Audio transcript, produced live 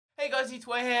guys, it's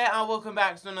Way here and welcome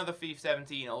back to another FIFA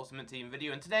 17 Ultimate Team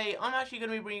video, and today I'm actually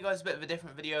going to be bringing you guys a bit of a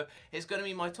different video. It's going to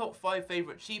be my top 5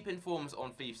 favourite cheap informs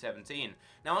on FIFA 17.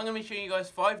 Now I'm going to be showing you guys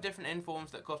 5 different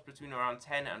informs that cost between around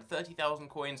 10 and 30,000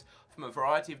 coins from a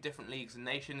variety of different leagues and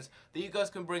nations that you guys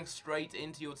can bring straight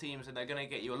into your teams, and they're going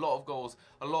to get you a lot of goals,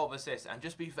 a lot of assists, and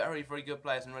just be very, very good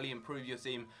players and really improve your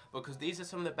team, because these are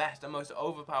some of the best and most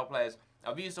overpowered players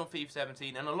I've used on FIFA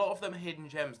 17, and a lot of them are hidden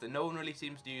gems that no one really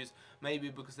seems to use, maybe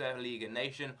because they're a league and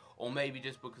nation, or maybe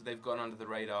just because they've gone under the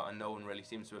radar and no one really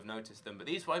seems to have noticed them. But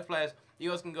these 5 players, you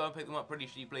guys can go and pick them up pretty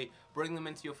cheaply, bring them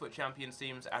into your FUT Champions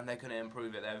teams, and they're going to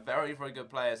improve it. They're very, very good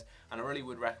players, and I really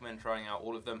would recommend trying out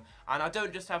all of them. And I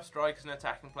don't just have strikers and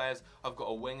attacking players, I've got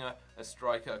a winger, a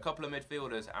striker, a couple of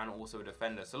midfielders, and also a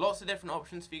defender. So lots of different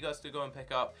options for you guys to go and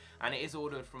pick up, and it is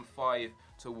ordered from 5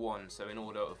 to 1, so in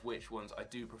order of which ones I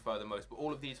do prefer the most. But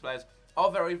all of these players are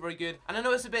very, very good, and I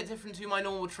know it's a bit different to my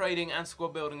normal trading and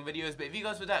squad building videos, but if you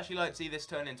guys would actually like to see this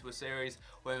turn into a series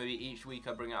where maybe each week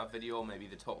I bring out a video, or maybe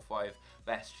the top 5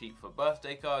 best cheap for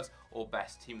birthday cards, or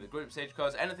best team of the group stage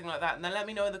cards, anything like that, and then let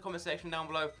me know in the comment section down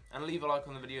below, and leave a like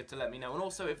on the video to let me know. And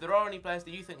also, if there are any players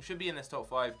that you think should be in this top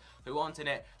 5 who aren't in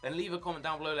it, then leave a comment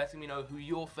down below letting me know who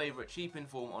your favourite cheap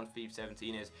inform on FIFA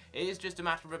 17 is. It is just a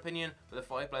matter of opinion, but the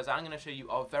 5 players I'm going to show you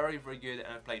are very, very good and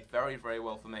have played very, very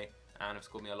well for me, and have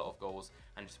scored me a lot of goals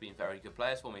and just been very good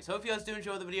players for me. So if you guys do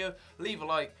enjoy the video, leave a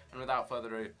like, and without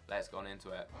further ado, let's go on into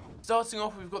it. Starting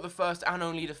off, we've got the first and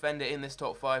only defender in this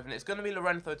top 5, and it's going to be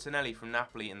Lorenzo Tonelli from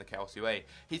Napoli in the Calcio A.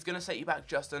 He's going to set you back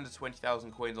just under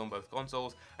 20,000 coins on both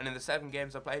consoles, and in the 7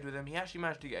 games I played with him, he actually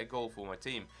managed to get a goal for my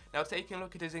team. Now, taking a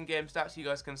look at his in-game stats, you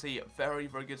guys can see very,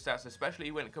 very good stats,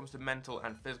 especially when it comes to mental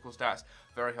and physical stats.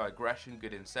 Very high aggression,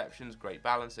 good interceptions, great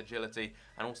balance, agility,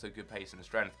 and also good pace and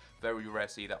strength. Very rare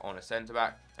to see that on a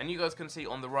centre-back. And you guys can see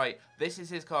on the right, this is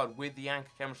his card with the anchor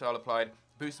camera style applied.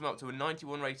 Boosts him up to a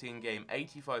 91 rating in game,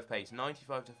 85 pace,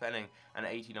 95 defending, and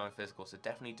 89 physical. So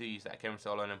definitely do use that camera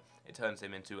style on him. It turns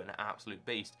him into an absolute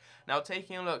beast. Now,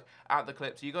 taking a look at the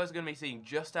clips, you guys are going to be seeing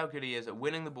just how good he is at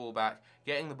winning the ball back,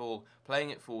 getting the ball,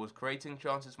 playing it forwards, creating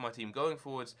chances for my team going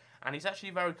forwards, and he's actually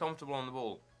very comfortable on the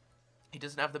ball. He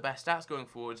doesn't have the best stats going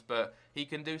forwards, but he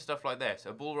can do stuff like this.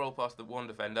 A ball roll past the one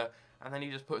defender, and then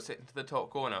he just puts it into the top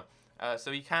corner.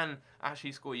 So he can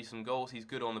actually score you some goals. He's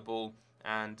good on the ball,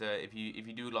 and if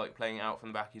you do like playing out from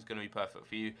the back, he's going to be perfect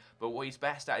for you. But what he's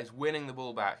best at is winning the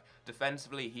ball back.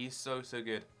 Defensively, he's so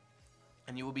good,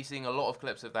 and you will be seeing a lot of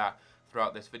clips of that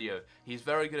throughout this video. He's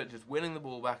very good at just winning the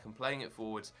ball back and playing it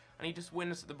forwards, and he just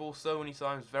wins the ball so many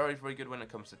times. Very, very good when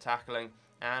it comes to tackling.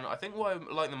 And I think what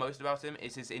I like the most about him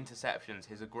is his interceptions,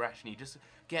 his aggression. He just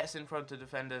gets in front of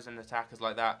defenders and attackers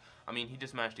like that. I mean, he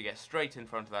just managed to get straight in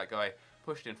front of that guy,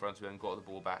 pushed in front of him, got the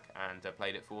ball back, and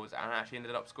played it forwards, and actually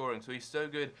ended up scoring. So he's so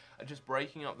good at just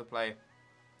breaking up the play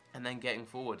and then getting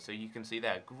forward. So you can see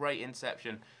there, great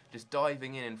interception, just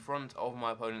diving in front of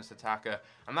my opponent's attacker.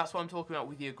 And that's what I'm talking about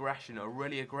with the aggression, a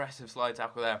really aggressive slide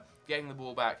tackle there, getting the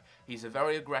ball back. He's a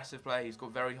very aggressive player, he's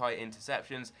got very high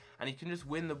interceptions, and he can just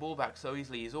win the ball back so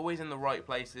easily. He's always in the right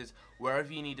places.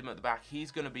 Wherever you need him at the back,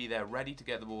 he's going to be there, ready to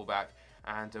get the ball back,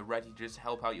 and ready to just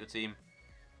help out your team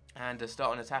and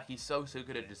start an attack. He's so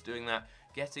good at just doing that,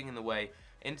 getting in the way,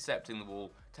 intercepting the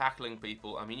ball, tackling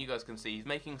people. I mean, you guys can see he's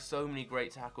making so many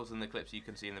great tackles in the clips you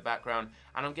can see in the background,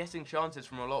 and I'm getting chances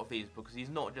from a lot of these because he's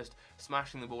not just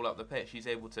smashing the ball up the pitch. He's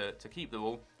able to keep the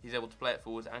ball, he's able to play it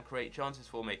forwards and create chances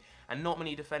for me, and not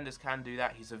many defenders can do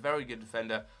that. He's a very good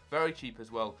defender, very cheap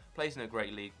as well, plays in a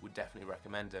great league, would definitely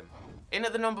recommend him. In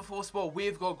at the number 4 spot,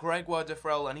 we've got Gregoire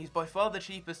Defrel, and he's by far the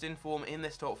cheapest in form in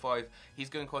this top 5. He's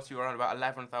going to cost you around about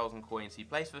 11,000 coins. He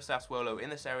plays for Sassuolo in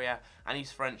this area, and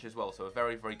he's French as well, so a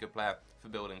very, very good player for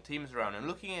building teams around. And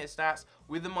looking at his stats,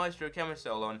 with the Maestro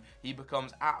Chemistyle on, he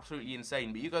becomes absolutely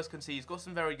insane. But you guys can see he's got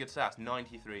some very good stats.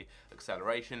 93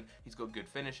 acceleration, he's got good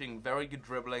finishing, very good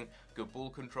dribbling, good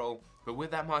ball control. But with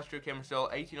that Maestro Chemistyle,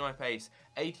 89 pace,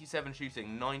 87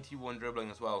 shooting, 91 dribbling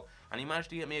as well. And he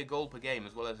managed to get me a goal per game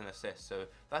as well as an assist. So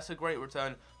that's a great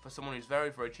return for someone who's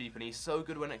very, very cheap. And he's so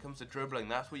good when it comes to dribbling.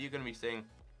 That's what you're going to be seeing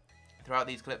throughout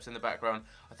these clips in the background.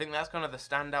 I think that's kind of the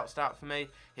standout stat for me.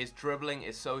 His dribbling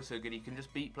is so good. He can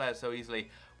just beat players so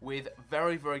easily with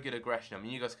very, very good aggression. I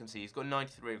mean, you guys can see he's got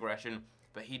 93 aggression,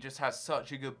 but he just has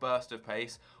such a good burst of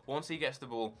pace. Once he gets the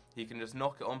ball, he can just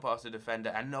knock it on past the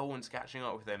defender and no one's catching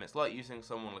up with him. It's like using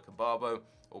someone like a Barbo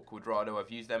or Quadrado. I've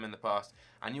used them in the past,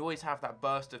 and you always have that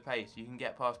burst of pace. You can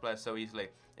get past players so easily.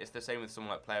 It's the same with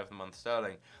someone like Player of the Month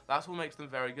Sterling. That's what makes them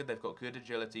very good. They've got good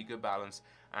agility, good balance,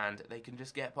 and they can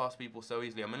just get past people so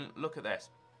easily. I mean, look at this.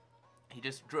 He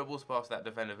just dribbles past that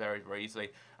defender very, very easily.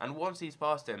 And once he's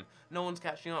past him, no one's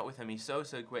catching up with him. He's so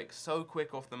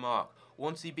quick off the mark.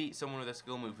 Once he beats someone with a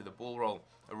skill move, with a ball roll,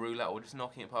 a roulette, or just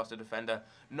knocking it past a defender,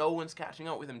 no one's catching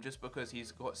up with him just because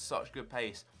he's got such good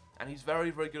pace. And he's very,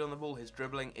 very good on the ball. His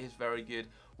dribbling is very good.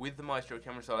 With the Maestro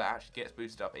camera style, it actually gets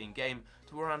boosted up in game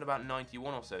to around about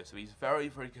 91 or so. So he's very,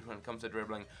 very good when it comes to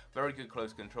dribbling. Very good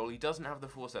close control. He doesn't have the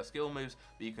 4-star skill moves,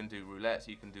 but you can do roulettes,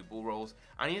 you can do ball rolls.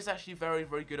 And he is actually very,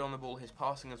 very good on the ball. His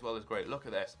passing as well is great. Look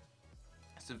at this.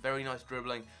 Some very nice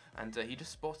dribbling, and he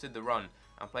just spotted the run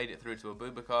and played it through to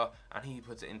Abubakar, and he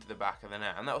puts it into the back of the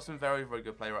net. And that was some very, very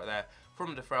good play right there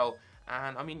from Defrel.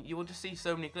 And I mean, you will just see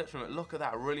so many clips from it. Look at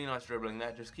that, really nice dribbling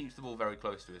there. Just keeps the ball very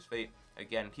close to his feet.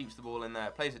 Again, keeps the ball in there,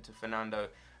 plays it to Fernando,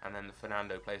 and then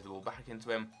Fernando plays the ball back into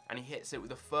him, and he hits it with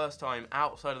the first time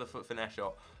outside of the foot finesse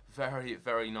shot. Very,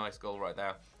 very nice goal right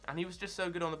there. And he was just so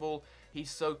good on the ball.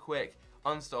 He's so quick,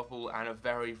 unstoppable, and a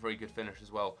very, very good finish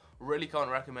as well. Really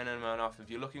can't recommend him enough. If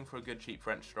you're looking for a good cheap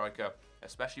French striker,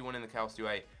 especially one in the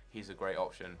Calcio, he's a great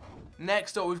option.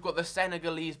 Next up, we've got the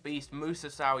Senegalese beast, Moussa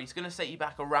Sow. He's going to set you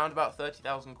back around about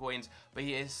 30,000 coins, but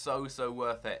he is so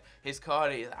worth it. His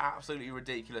card is absolutely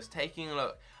ridiculous. Taking a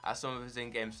look at some of his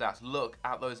in-game stats, look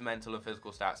at those mental and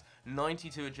physical stats.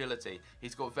 92 agility.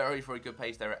 He's got very, very good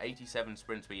pace there at 87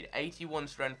 sprint speed, 81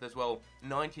 strength as well,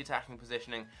 90 attacking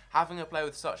positioning. Having a player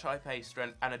with such high pace,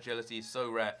 strength, and agility is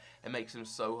so rare. It makes him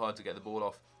so hard to get the ball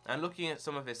off. And looking at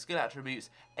some of his skill attributes,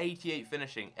 88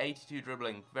 finishing, 82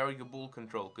 dribbling, very good ball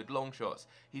control, good long shots.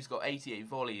 He's got 88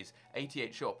 volleys,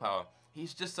 88 shot power.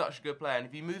 He's just such a good player. And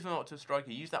if you move him up to a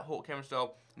striker, use that Hawk camera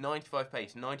style, 95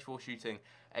 pace, 94 shooting,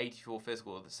 84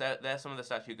 physical. There's some of the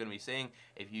stats you're going to be seeing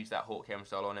if you use that Hawk camera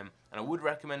style on him. And I would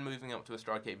recommend moving up to a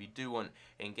striker if you do want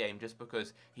in-game, just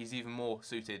because he's even more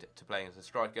suited to playing as a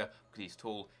striker, because he's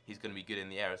tall, he's going to be good in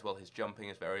the air as well. His jumping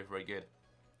is very, very good.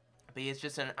 But he is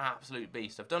just an absolute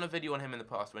beast. I've done a video on him in the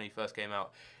past when he first came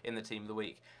out in the Team of the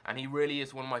Week, and he really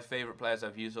is one of my favourite players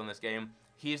I've used on this game.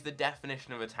 He is the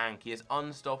definition of a tank. He is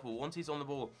unstoppable. Once he's on the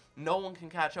ball, no one can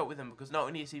catch up with him, because not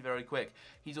only is he very quick,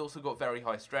 he's also got very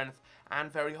high strength and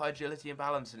very high agility and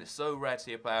balance, and it's so rare to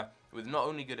see a player with not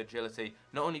only good agility,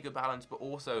 not only good balance, but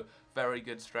also very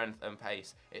good strength and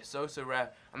pace. It's so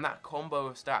rare, and that combo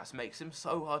of stats makes him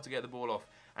so hard to get the ball off,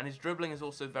 and his dribbling is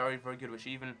also very, very good, which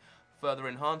even further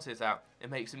enhances that. It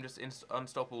makes him just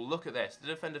unstoppable. Look at this. The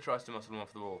defender tries to muscle him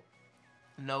off the ball.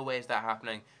 No way is that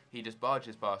happening. He just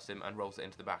barges past him and rolls it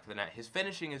into the back of the net. His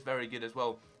finishing is very good as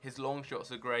well. His long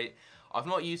shots are great. I've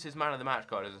not used his man of the match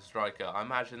card as a striker. I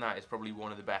imagine that is probably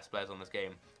one of the best players on this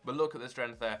game. But look at the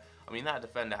strength there. I mean, that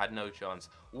defender had no chance.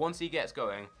 Once he gets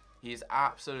going, he is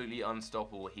absolutely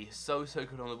unstoppable. He is so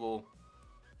good on the ball.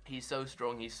 He's so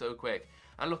strong. He's so quick.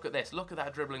 And look at this. Look at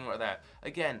that dribbling right there.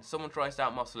 Again, someone tries to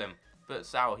outmuscle him. But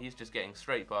Sow, he's just getting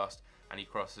straight past, and he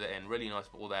crosses it in. Really nice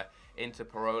ball there into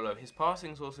Parolo. His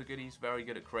passing's also good. He's very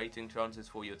good at creating chances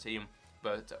for your team.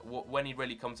 But when he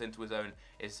really comes into his own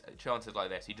is chances like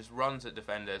this. He just runs at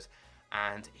defenders,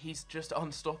 and he's just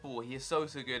unstoppable. He is so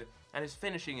good, and his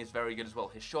finishing is very good as well.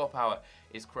 His shot power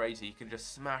is crazy. He can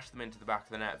just smash them into the back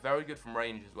of the net. Very good from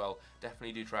range as well.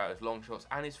 Definitely do try out his long shots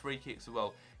and his free kicks as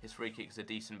well. His free kicks are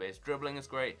decent, but his dribbling is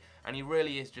great, and he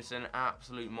really is just an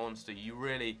absolute monster. You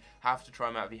really have to try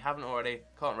him out. If you haven't already,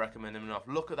 can't recommend him enough.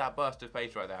 Look at that burst of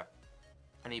pace right there.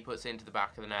 And he puts it into the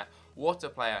back of the net. What a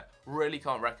player. Really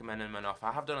can't recommend him enough.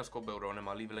 I have done a squad builder on him.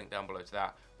 I'll leave a link down below to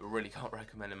that. But really can't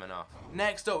recommend him enough.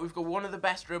 Next up, we've got one of the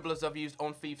best dribblers I've used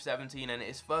on FIFA 17. And it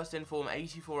is first in form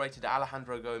 84 rated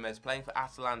Alejandro Gomez, playing for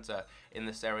Atalanta in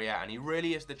the Serie A. And he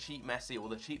really is the cheap Messi or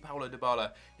the cheap Paulo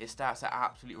Dybala. His stats are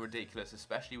absolutely ridiculous,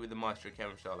 especially with the Maestro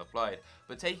camera style applied.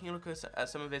 But taking a look at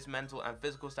some of his mental and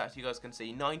physical stats, you guys can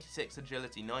see 96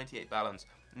 agility, 98 balance,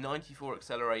 94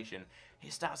 acceleration.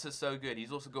 His stats are so good.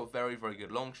 He's also got very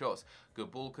good long shots,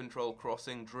 good ball control,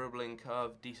 crossing, dribbling,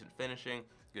 curve, decent finishing,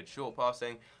 good short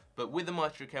passing. But with the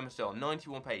Maestro Chemistyle,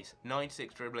 91 pace,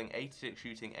 96 dribbling, 86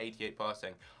 shooting, 88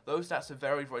 passing. Those stats are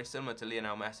very similar to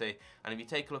Lionel Messi. And if you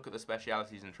take a look at the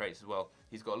specialities and traits as well,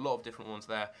 he's got a lot of different ones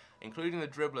there, including the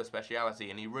dribbler speciality,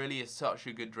 and he really is such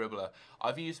a good dribbler.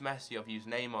 I've used Messi, I've used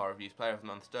Neymar, I've used Player of the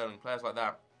Month Sterling, players like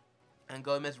that. And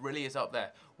Gomez really is up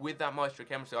there. With that Maestro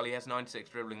Chemistyle, he has 96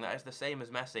 dribbling. That is the same as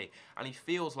Messi. And he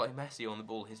feels like Messi on the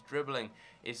ball. His dribbling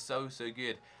is so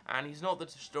good. And he's not the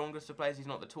strongest of players. He's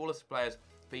not the tallest of players.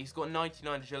 But he's got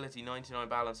 99 agility, 99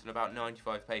 balance, and about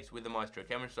 95 pace with the Maestro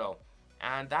Chemistyle.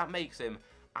 And that makes him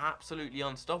absolutely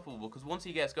unstoppable, because once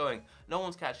he gets going, no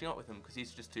one's catching up with him because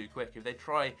he's just too quick. If they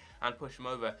try and push him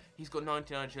over, he's got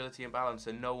 99 agility and balance,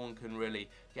 and no one can really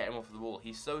get him off the ball.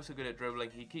 He's so good at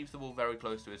dribbling. He keeps the ball very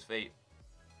close to his feet.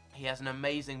 He has an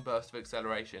amazing burst of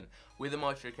acceleration. With the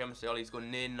Maestro Chemistry, he's got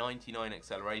near 99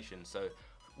 acceleration. So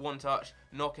one touch,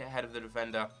 knock it ahead of the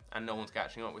defender, and no one's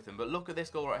catching up with him. But look at this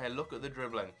goal right here. Look at the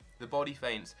dribbling. The body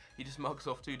feints. He just mugs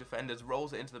off 2 defenders,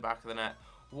 rolls it into the back of the net.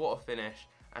 What a finish.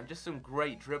 And just some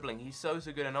great dribbling. He's so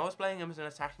good. And I was playing him as an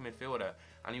attacking midfielder,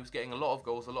 and he was getting a lot of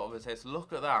goals, a lot of assists.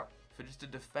 Look at that. For just a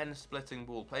defense-splitting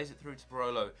ball, plays it through to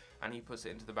Barolo, and he puts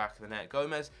it into the back of the net.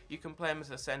 Gomez, you can play him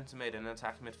as a centre mid, an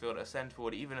attacking midfielder, a centre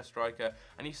forward, even a striker,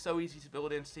 and he's so easy to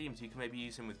build into teams. You can maybe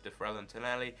use him with De Frel and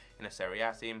Tonelli in a Serie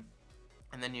A team,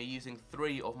 and then you're using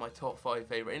 3 of my top 5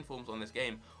 favourite informs on this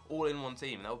game, all in one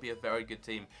team. That would be a very good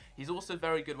team. He's also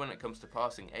very good when it comes to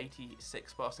passing,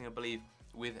 86 passing, I believe,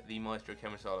 with the Maestro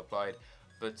Chemistry applied.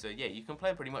 But yeah, you can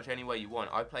play him pretty much any way you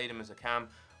want. I played him as a cam.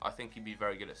 I think he'd be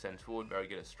very good at centre forward, very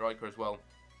good at striker as well.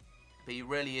 But he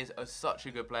really is such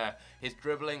a good player. His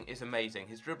dribbling is amazing.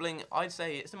 His dribbling, I'd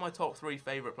say it's in my top 3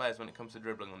 favourite players when it comes to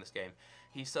dribbling on this game.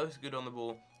 He's so good on the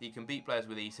ball. He can beat players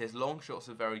with ease. His long shots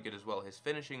are very good as well. His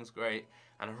finishing's great,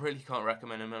 and I really can't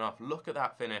recommend him enough. Look at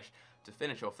that finish to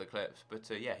finish off the clips. But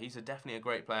yeah, he's definitely a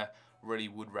great player. Really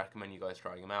would recommend you guys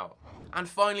trying him out. And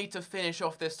finally, to finish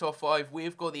off this top 5,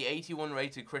 we've got the 81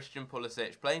 rated Christian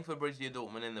Pulisic playing for Borussia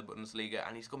Dortmund in the Bundesliga,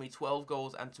 and he's got me 12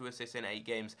 goals and 2 assists in 8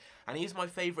 games, and he's my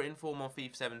favourite inform on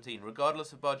FIFA 17.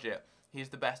 Regardless of budget, he's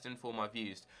the best inform I've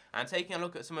used. And taking a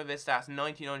look at some of his stats,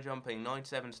 99 jumping,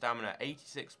 97 stamina,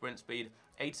 86 sprint speed,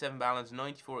 87 balance,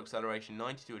 94 acceleration,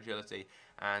 92 agility,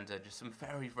 and just some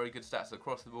very good stats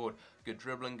across the board. Good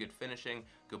dribbling, good finishing,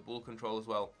 good ball control as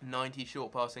well. 90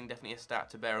 short passing, definitely a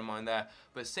stat to bear in mind there.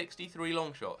 But 63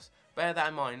 long shots. Bear that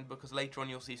in mind, because later on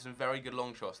you'll see some very good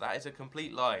long shots. That is a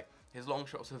complete lie. His long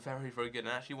shots are very good, and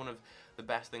actually one of the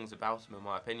best things about him in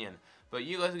my opinion. But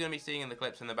you guys are going to be seeing in the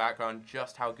clips in the background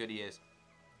just how good he is.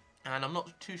 And I'm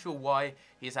not too sure why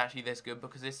he's actually this good,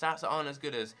 because his stats aren't as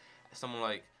good as someone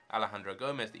like Alejandro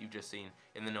Gomez that you've just seen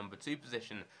in the number 2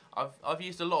 position. I've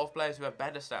used a lot of players who have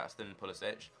better stats than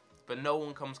Pulisic, but no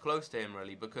one comes close to him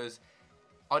really, because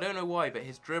I don't know why, but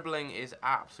his dribbling is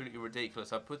absolutely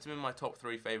ridiculous. I've put him in my top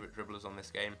 3 favourite dribblers on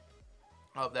this game,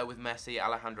 up there with Messi,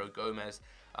 Alejandro Gomez,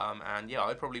 and yeah,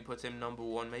 I'd probably put him number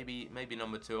 1, maybe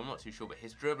number 2, I'm not too sure, but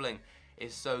his dribbling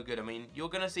is so good. I mean, you're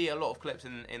going to see a lot of clips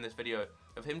in this video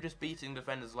of him just beating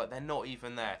defenders like they're not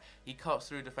even there. He cuts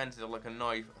through defenders like a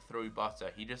knife through butter.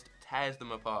 He just tears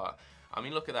them apart. I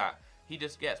mean, look at that. He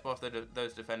just gets past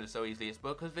those defenders so easily. It's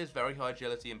because of his very high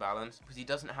agility and balance, because he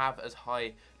doesn't have as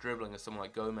high dribbling as someone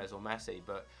like Gomez or Messi,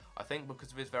 but I think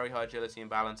because of his very high agility and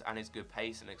balance and his good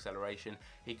pace and acceleration,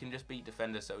 he can just beat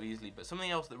defenders so easily. But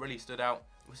something else that really stood out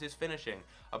was his finishing.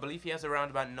 I believe he has around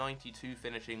about 92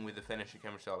 finishing with the finisher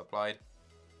chemistry applied.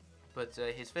 But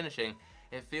his finishing,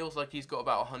 it feels like he's got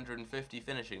about 150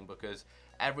 finishing, because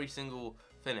every single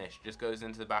finish just goes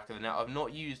into the back of the net. I've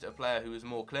not used a player who is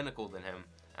more clinical than him,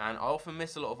 and I often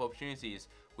miss a lot of opportunities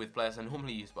with players I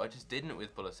normally use, but I just didn't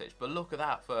with Pulisic. But look at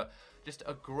that, for just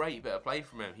a great bit of play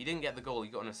from him. He didn't get the goal, he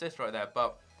got an assist right there,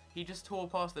 but he just tore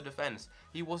past the defence.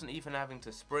 He wasn't even having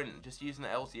to sprint, just using the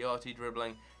LTRT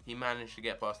dribbling. He managed to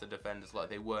get past the defenders like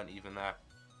they weren't even there.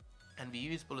 And if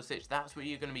you use Pulisic, that's what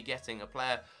you're going to be getting, a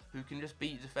player who can just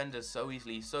beat defenders so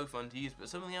easily, so fun to use. But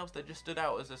something else that just stood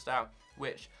out as a stat,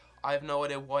 which I have no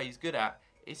idea why he's good at,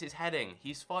 is his heading.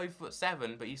 He's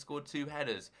 5'7", but he scored 2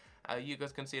 headers. You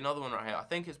guys can see another one right here. I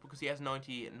think it's because he has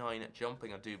 99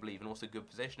 jumping, I do believe, and also good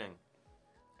positioning.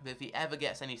 But if he ever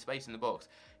gets any space in the box,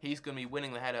 he's going to be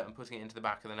winning the header and putting it into the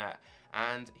back of the net.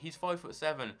 And he's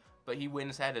 5'7", but he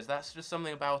wins headers. That's just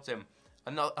something about him.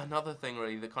 Another thing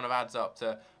really that kind of adds up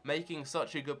to making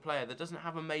such a good player that doesn't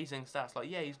have amazing stats. Like,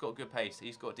 yeah, he's got good pace,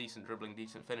 he's got decent dribbling,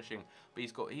 decent finishing, but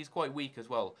he's quite weak as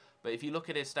well. But if you look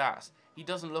at his stats, he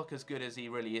doesn't look as good as he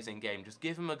really is in game. Just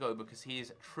give him a go, because he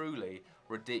is truly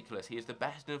ridiculous. He is the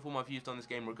best inform I've used on this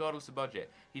game, regardless of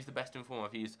budget. He's the best inform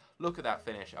I've used. Look at that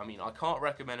finish. I mean, I can't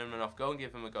recommend him enough. Go and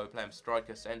give him a go. Play him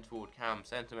striker, centre forward, cam,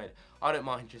 centre mid. I don't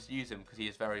mind, just use him, because he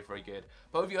is very good.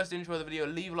 But if you guys did enjoy the video,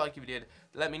 leave a like if you did.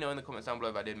 Let me know in the comments down below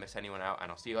if I did miss anyone out,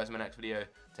 and I'll see you guys in my next video.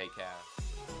 Take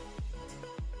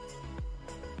care.